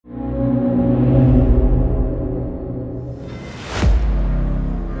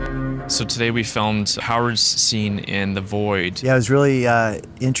So today we filmed Howard's scene in The Void. Yeah, it was really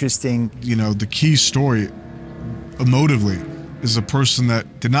interesting. You know, the key story, emotively, is a person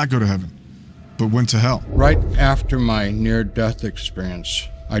that did not go to heaven, but went to hell. Right after my near-death experience,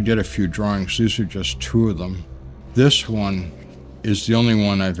 I did a few drawings. These are just 2 of them. This one is the only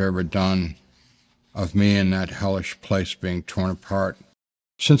one I've ever done of me in that hellish place being torn apart.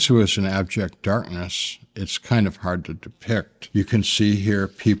 Since it was in abject darkness, it's kind of hard to depict. You can see here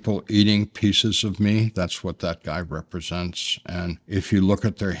people eating pieces of me. That's what that guy represents. And if you look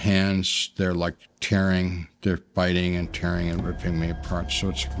at their hands, they're like tearing, they're biting and tearing and ripping me apart. So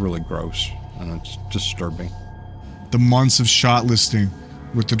it's really gross and it's disturbing. The months of shot listing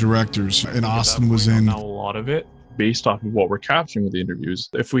with the directors, and Austin was in. A lot of it based off of what we're capturing with the interviews.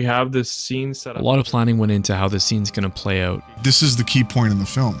 If we have this scene set up, a lot of planning went into how the scene's going to play out. This is the key point in the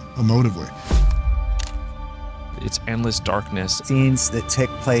film, emotively. It's endless darkness. Scenes that take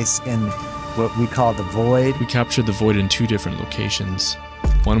place in what we call the void. We captured the void in 2 different locations.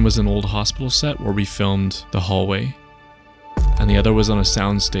 One was an old hospital set where we filmed the hallway, and the other was on a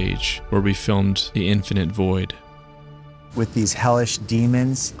soundstage where we filmed the infinite void. With these hellish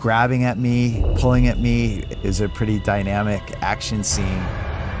demons grabbing at me, pulling at me, is a pretty dynamic action scene.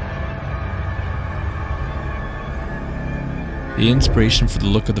 The inspiration for the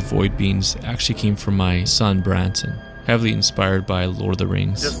look of the void beams actually came from my son Branson, heavily inspired by Lord of the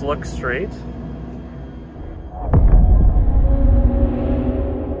Rings. just look straight.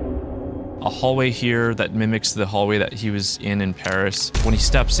 A hallway here that mimics the hallway that he was in Paris. When he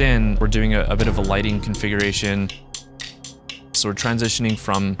steps in, we're doing a bit of a lighting configuration. So we're transitioning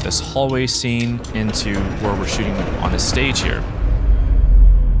from this hallway scene into where we're shooting on a stage here.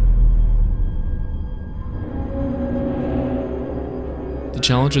 The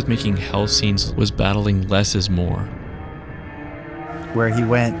challenge with making hell scenes was battling less is more. Where he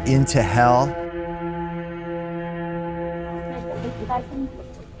went into hell.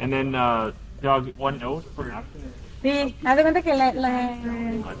 And then, Doug, one note for action. Sí, haz de cuenta que Let's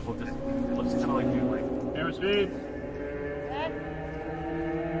kind of like do like air speed.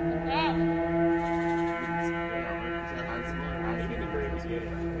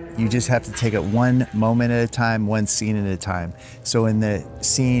 You just have to take it one moment at a time, one scene at a time. So in the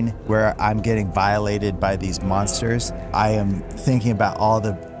scene where I'm getting violated by these monsters, I am thinking about all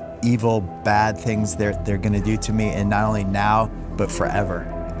the evil, bad things they're gonna do to me, and not only now, but forever.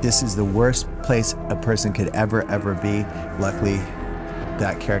 This is the worst place a person could ever be. Luckily,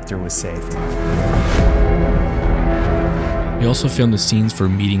 that character was saved. We also filmed the scenes for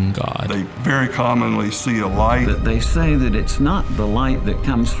meeting God. They very commonly see a light. But they say that it's not the light that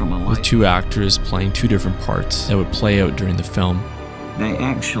comes from a light. With 2 actors playing 2 different parts that would play out during the film. They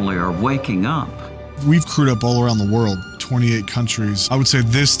actually are waking up. We've crewed up all around the world, 28 countries. I would say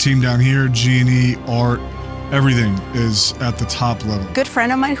this team down here, G&E, art, everything is at the top level. Good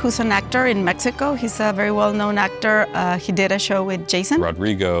friend of mine who's an actor in Mexico. He's a very well-known actor. He did a show with Jason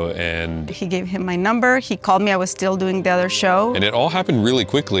Rodrigo, and he gave him my number. He called me. I was still doing the other show. And it all happened really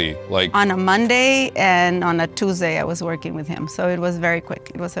quickly. Like on a Monday and on a Tuesday, I was working with him. So it was very quick.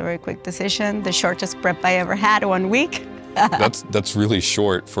 It was a very quick decision. The shortest prep I ever had, 1 week. that's really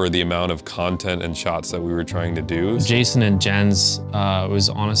short for the amount of content and shots that we were trying to do. Jason and Jens, was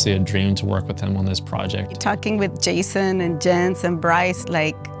honestly a dream to work with them on this project. Talking with Jason and Jens and Bryce,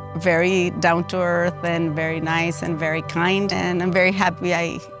 like very down to earth and very nice and very kind. And I'm very happy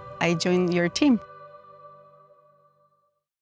I joined your team.